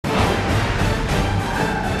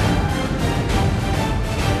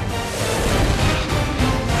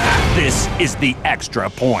is the Extra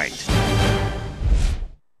Point.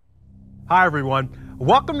 Hi, everyone.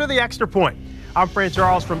 Welcome to the Extra Point. I'm Fran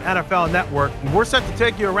Charles from NFL Network, and we're set to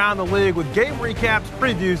take you around the league with game recaps,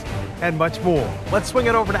 previews, and much more. Let's swing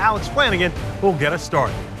it over to Alex Flanagan, who'll get us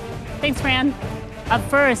started. Thanks, Fran. Up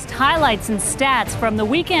first, highlights and stats from the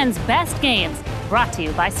weekend's best games, brought to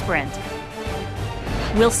you by Sprint.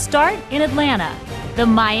 We'll start in Atlanta. The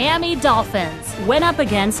Miami Dolphins went up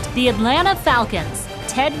against the Atlanta Falcons.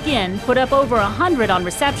 Ted Ginn put up over 100 on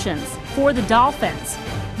receptions for the Dolphins.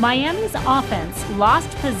 Miami's offense lost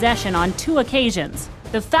possession on 2 occasions.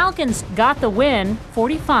 The Falcons got the win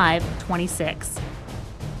 45-26.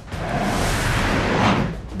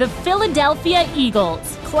 The Philadelphia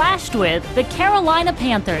Eagles clashed with the Carolina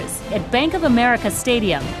Panthers at Bank of America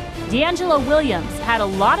Stadium. D'Angelo Williams had a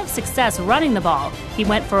lot of success running the ball. He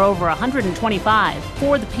went for over 125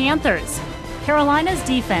 for the Panthers. Carolina's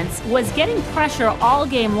defense was getting pressure all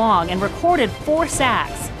game long and recorded 4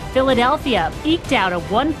 sacks. Philadelphia eked out a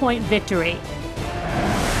 1-point victory.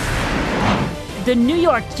 The New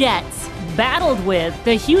York Jets battled with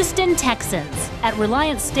the Houston Texans at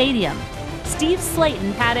Reliance Stadium. Steve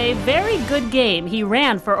Slayton had a very good game. He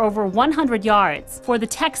ran for over 100 yards. For the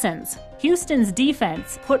Texans, Houston's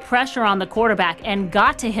defense put pressure on the quarterback and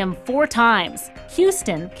got to him 4 times.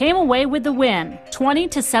 Houston came away with the win,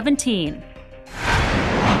 20-17.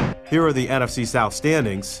 Here are the NFC South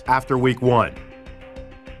standings after Week 1.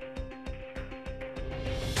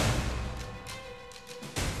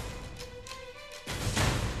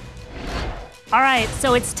 All right,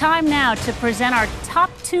 so it's time now to present our top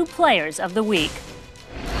 2 players of the week.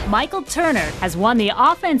 Michael Turner has won the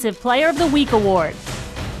Offensive Player of the Week award.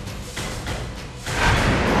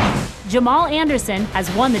 Jamal Anderson has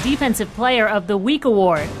won the Defensive Player of the Week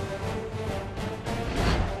award.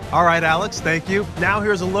 All right, Alex, thank you. Now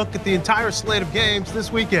here's a look at the entire slate of games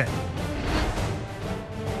this weekend.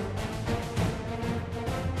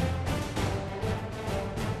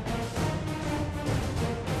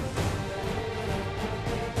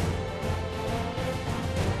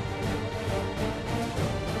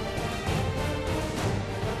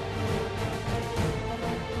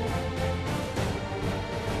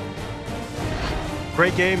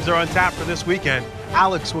 Great games are on tap for this weekend.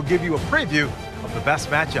 Alex will give you a preview of the best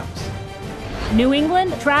matchups. New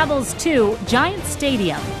England travels to Giant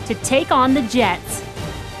Stadium to take on the Jets.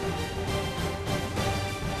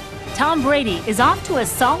 Tom Brady is off to a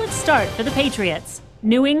solid start for the Patriots.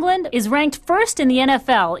 New England is ranked first in the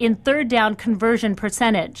NFL in 3rd down conversion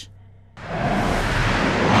percentage.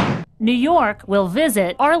 New York will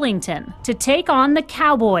visit Arlington to take on the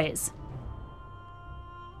Cowboys.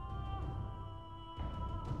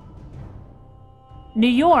 New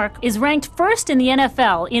York is ranked first in the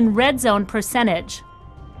NFL in red zone percentage.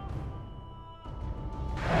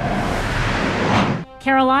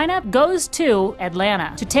 Carolina goes to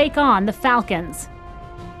Atlanta to take on the Falcons.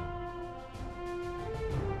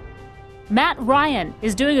 Matt Ryan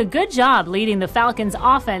is doing a good job leading the Falcons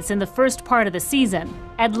offense in the first part of the season.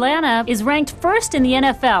 Atlanta is ranked first in the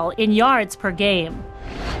NFL in yards per game.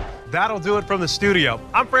 That'll do it from the studio.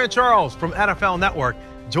 I'm Fran Charles from NFL Network.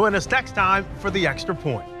 Join us next time for the Extra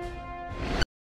Point.